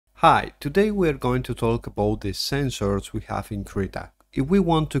Hi, today we are going to talk about the sensors we have in Krita. If we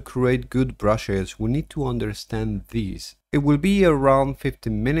want to create good brushes, we need to understand these. It will be around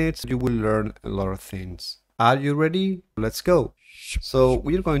 15 minutes, you will learn a lot of things. Are you ready? Let's go! So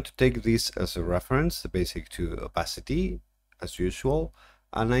we are going to take this as a reference, the basic to opacity, as usual,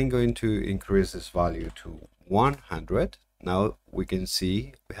 and I'm going to increase this value to 100. Now we can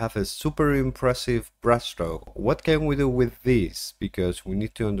see we have a super impressive brushstroke. What can we do with this? Because we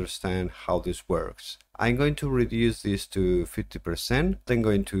need to understand how this works. I'm going to reduce this to 50%. Then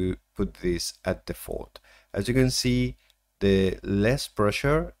going to put this at default. As you can see, the less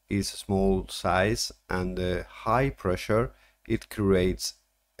pressure is a small size, and the high pressure, it creates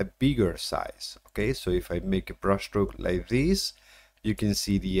a bigger size. Okay, so if I make a brushstroke like this, you can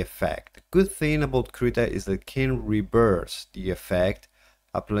see the effect. The good thing about Krita is that it can reverse the effect,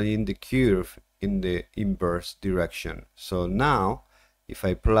 applying the curve in the inverse direction. So now, if I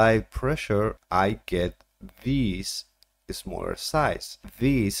apply pressure, I get this smaller size.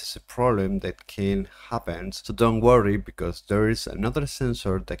 This is a problem that can happen, so don't worry, because there is another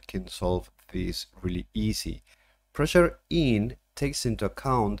sensor that can solve this really easy. PressureIn takes into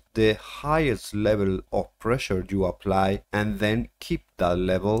account the highest level of pressure you apply and then keep that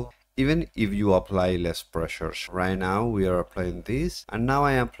level even if you apply less pressure. Right now we are applying this, and now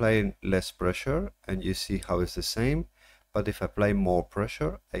I am applying less pressure, and you see how it's the same. But if I apply more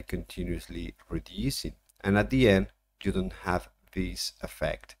pressure, I continuously reducing, and at the end you don't have this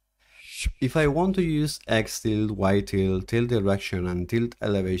effect. If I want to use X tilt, Y tilt, tilt direction and tilt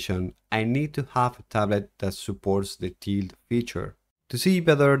elevation, I need to have a tablet that supports the tilt feature. To see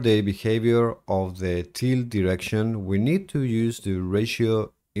better the behavior of the tilt direction, we need to use the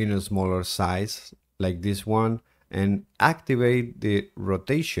ratio in a smaller size, like this one, and activate the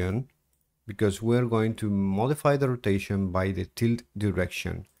rotation, because we're going to modify the rotation by the tilt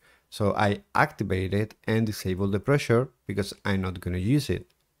direction. So I activate it and disable the pressure because I'm not going to use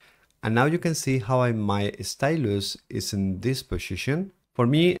it. And now you can see how my stylus is in this position. For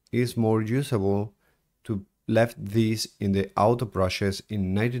me, it's more usable to left this in the auto brushes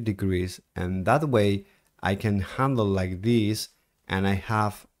in 90 degrees, and that way I can handle like this, and I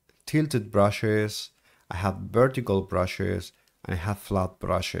have tilted brushes, I have vertical brushes, and I have flat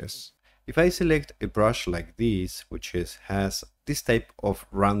brushes. If I select a brush like this, which has this type of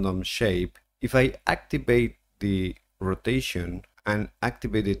random shape, if I activate the rotation and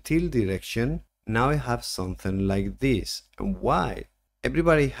activate the tilt direction, now I have something like this. And why?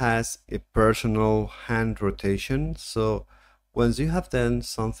 Everybody has a personal hand rotation, so once you have done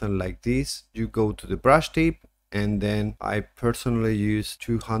something like this, you go to the brush tip, and then I personally use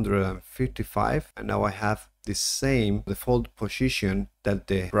 255, and now I have the same default position that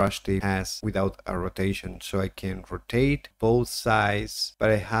the brush tip has without a rotation. So I can rotate both sides, but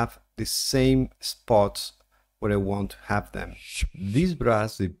I have the same spots where I want to have them. This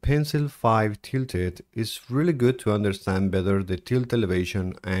brush, the Pencil 5 Tilted, is really good to understand better the tilt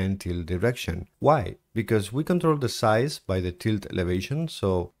elevation and tilt direction. Why? Because we control the size by the tilt elevation.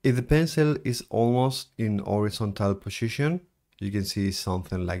 So if the pencil is almost in horizontal position, you can see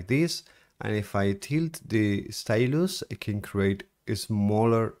something like this. And if I tilt the stylus, I can create a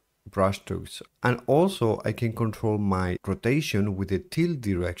smaller brush strokes. And also I can control my rotation with the tilt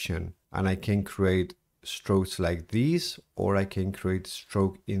direction, and I can create strokes like this, or I can create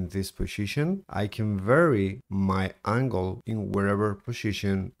stroke in this position. I can vary my angle in wherever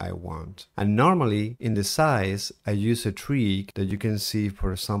position I want. And normally in the size, I use a trick that you can see,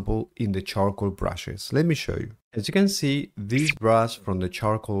 for example, in the charcoal brushes. Let me show you. As you can see, this brush from the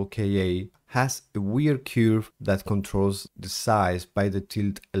charcoal KA has a weird curve that controls the size by the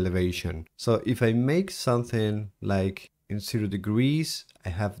tilt elevation. So if I make something like in 0 degrees, I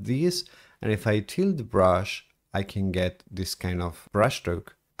have this. And if I tilt the brush, I can get this kind of brush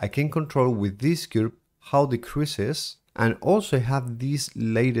stroke. I can control with this curve how it decreases, and also I have this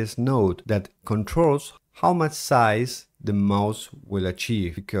latest node that controls how much size the mouse will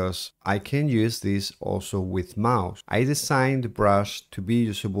achieve, because I can use this also with mouse. I designed the brush to be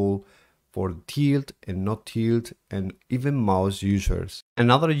usable for tilt and not tilt and even mouse users.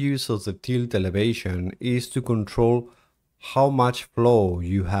 Another use of the tilt elevation is to control how much flow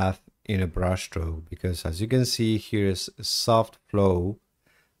you have in a brush stroke, because as you can see, here is a soft flow,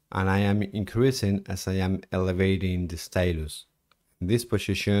 and I am increasing as I am elevating the stylus. This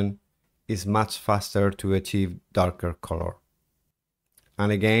position is much faster to achieve darker color.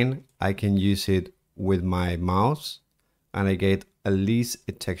 And again, I can use it with my mouse, and I get at least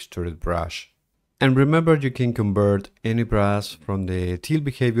a textured brush. And remember, you can convert any brush from the tilt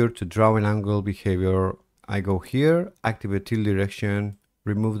behavior to drawing angle behavior. I go here, activate tilt direction,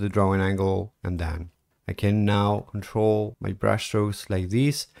 remove the drawing angle, and done. I can now control my brush strokes like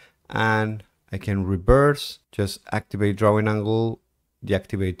this, and I can reverse, just activate drawing angle,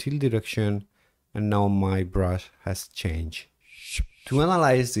 deactivate tilt direction, and now my brush has changed. To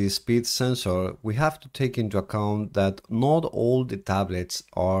analyze the speed sensor, we have to take into account that not all the tablets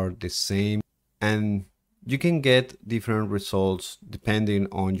are the same, and you can get different results depending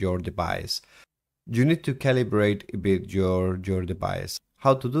on your device. You need to calibrate a bit your device.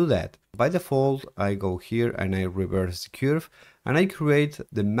 How to do that? By default, I go here and I reverse the curve and I create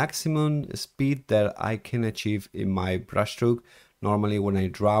the maximum speed that I can achieve in my brushstroke. Normally when I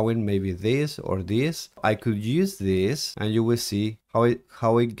draw in maybe this or this, I could use this and you will see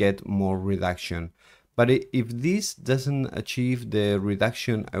how it get more reduction. But if this doesn't achieve the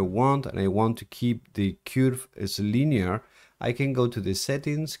reduction I want and I want to keep the curve as linear, I can go to the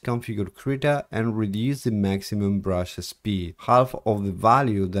settings, configure Krita and reduce the maximum brush speed, half of the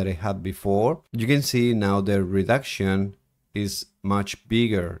value that I had before. You can see now the reduction is much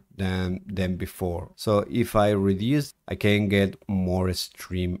bigger than before. So if I reduce, I can get more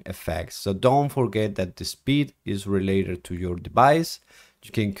extreme effects. So don't forget that the speed is related to your device.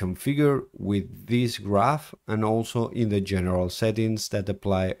 You can configure with this graph and also in the general settings that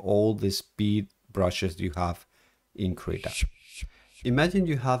apply all the speed brushes you have in Krita. Imagine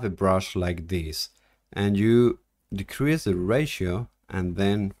you have a brush like this and you decrease the ratio and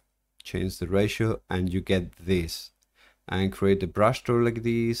then change the ratio and you get this, and create the brush tool like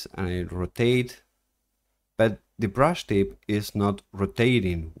this and I rotate, but the brush tip is not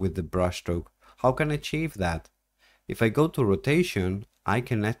rotating with the brush stroke. How can I achieve that? If I go to rotation, I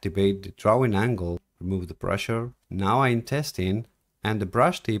can activate the drawing angle, remove the pressure. Now I'm testing and the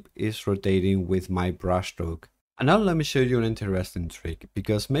brush tip is rotating with my brush stroke. And now let me show you an interesting trick,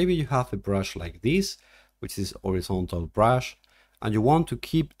 because maybe you have a brush like this, which is horizontal brush, and you want to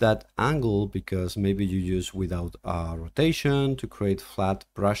keep that angle because maybe you use without a rotation to create flat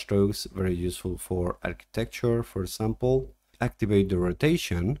brush strokes, very useful for architecture, for example. Activate the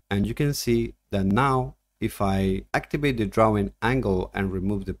rotation and you can see that now if I activate the drawing angle and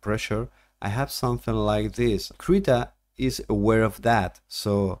remove the pressure, I have something like this. Krita is aware of that,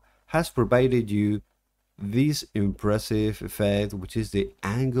 so has provided you this impressive effect, which is the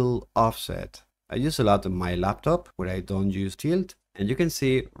angle offset. I use a lot on my laptop where I don't use tilt, and you can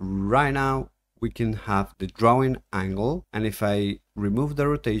see right now we can have the drawing angle, and if I remove the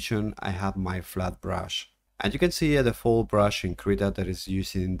rotation I have my flat brush. And you can see a default brush in Krita that is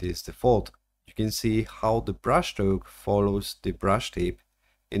using this default. You can see how the brush stroke follows the brush tip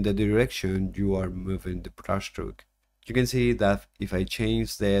in the direction you are moving the brush stroke. You can see that if I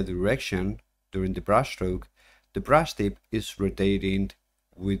change the direction during the brush stroke, the brush tip is rotating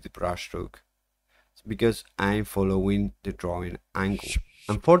with the brush stroke. It's because I'm following the drawing angle.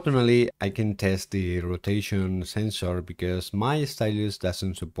 Unfortunately, I can test the rotation sensor because my stylus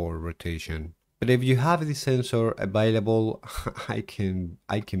doesn't support rotation. But if you have the sensor available, I can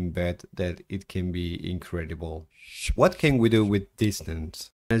bet that it can be incredible. What can we do with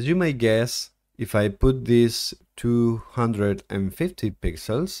distance? As you may guess, if I put this 250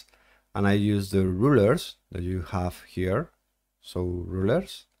 pixels, and I use the rulers that you have here, so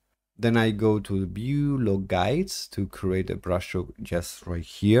rulers, then I go to view log guides to create a brushstroke just right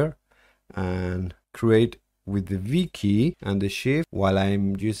here and create with the V key and the shift while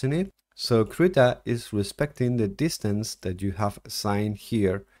I'm using it. So Krita is respecting the distance that you have assigned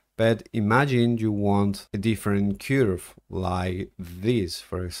here, but imagine you want a different curve like this,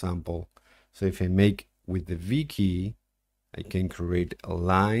 for example. So if I make with the V key, I can create a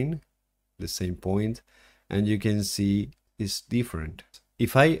line, the same point, and you can see it's different.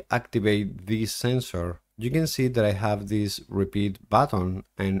 If I activate this sensor, you can see that I have this repeat button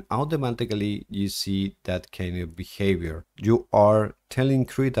and automatically you see that kind of behavior. You are telling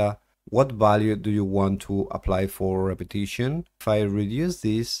Krita what value do you want to apply for repetition. If I reduce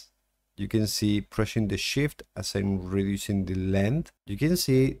this, you can see pressing the shift as I'm reducing the length, you can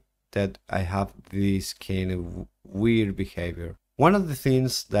see that I have this kind of weird behavior. One of the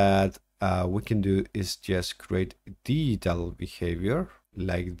things that we can do is just create digital behavior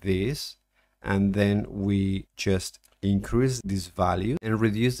like this, and then we just increase this value and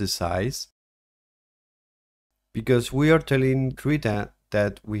reduce the size, because we are telling Krita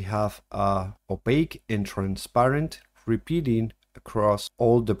that we have a opaque and transparent repeating across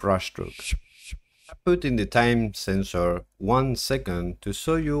all the brush strokes. I put in the time sensor 1 second to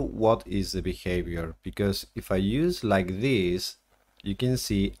show you what is the behavior, because if I use like this, you can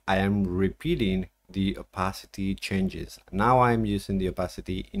see I am repeating the opacity changes. Now I'm using the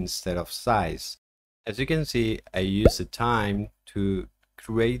opacity instead of size. As you can see, I use the time to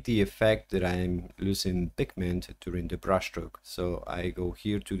create the effect that I'm losing pigment during the brushstroke. So I go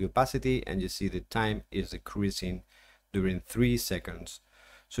here to the opacity and you see the time is decreasing during 3 seconds.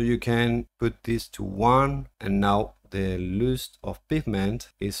 So you can put this to 1 and now the loss of pigment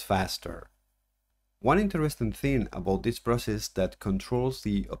is faster. One interesting thing about this process that controls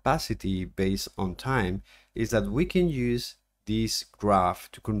the opacity based on time is that we can use this graph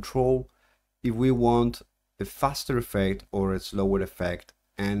to control if we want a faster effect or a slower effect,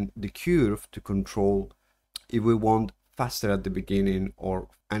 and the curve to control if we want faster at the beginning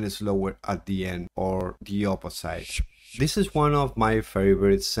and slower at the end, or the opposite. This is one of my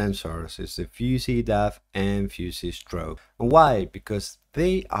favorite sensors, is the fuzzy depth and fuzzy stroke. And why? Because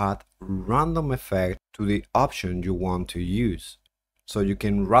they add random effect to the option you want to use. So you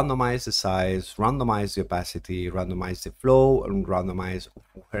can randomize the size, randomize the opacity, randomize the flow, and randomize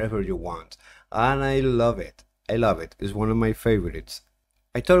wherever you want. And I love it. I love it. It's one of my favorites.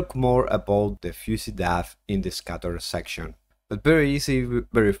 I talk more about the fuzzy depth in the scatter section. But very easy,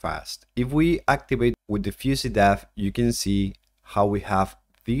 very fast. If we activate with the fuzzy depth, you can see how we have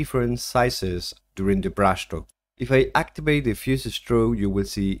different sizes during the brushstroke. If I activate the fuzzy stroke, you will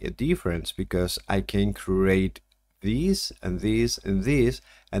see a difference because I can create these and these and these,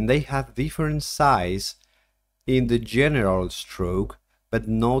 and they have different size in the general stroke, but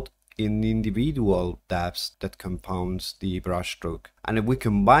not in individual depths that compounds the brushstroke. And if we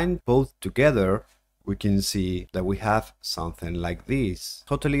combine both together, we can see that we have something like this,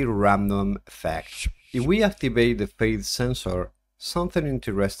 totally random effect. If we activate the fade sensor, something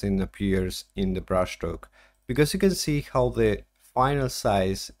interesting appears in the brushstroke, because you can see how the final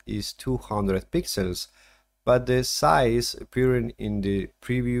size is 200 pixels, but the size appearing in the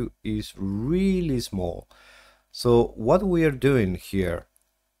preview is really small. So what we are doing here,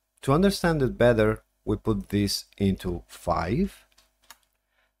 to understand it better, we put this into 5.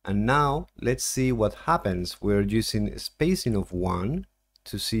 And now let's see what happens. We're using a spacing of 1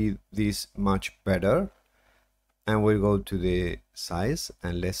 to see this much better. And we'll go to the size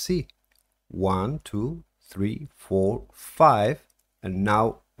and let's see. 1, 2, 3, 4, 5, and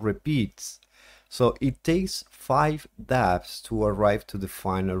now repeats. So it takes 5 depths to arrive to the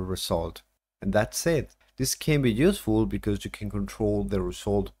final result. And that's it. This can be useful because you can control the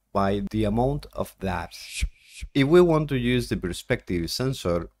result by the amount of depths. If we want to use the perspective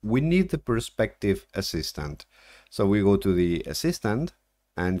sensor, we need the perspective assistant. So we go to the assistant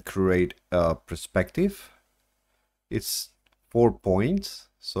and create a perspective. It's 4 points.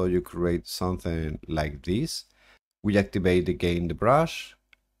 So you create something like this. We activate again the brush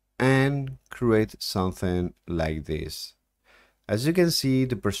and create something like this. As you can see,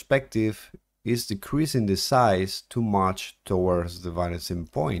 the perspective is decreasing the size too much towards the vanishing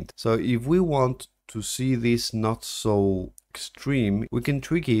point. So if we want to see this not so extreme, we can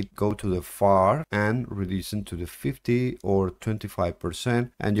trick it, go to the far and reduce it to the 50 or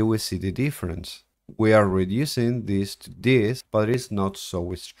 25%, and you will see the difference. We are reducing this to this, but it's not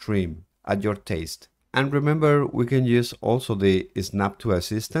so extreme, at your taste. And remember, we can use also the snap to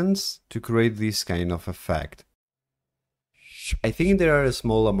assistance to create this kind of effect. I think there are a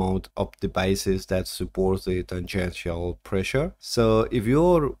small amount of devices that support the tangential pressure. So if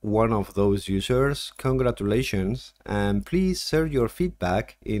you're one of those users, congratulations, and please share your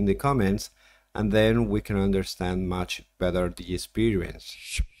feedback in the comments, and then we can understand much better the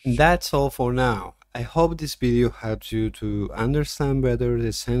experience. That's all for now. I hope this video helps you to understand better the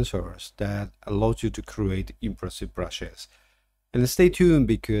sensors that allows you to create impressive brushes. And stay tuned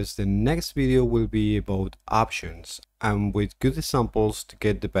because the next video will be about options and with good examples to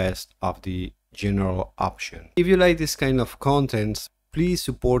get the best of the general option. If you like this kind of content, please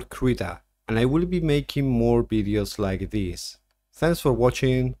support Krita and I will be making more videos like this. Thanks for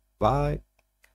watching. Bye.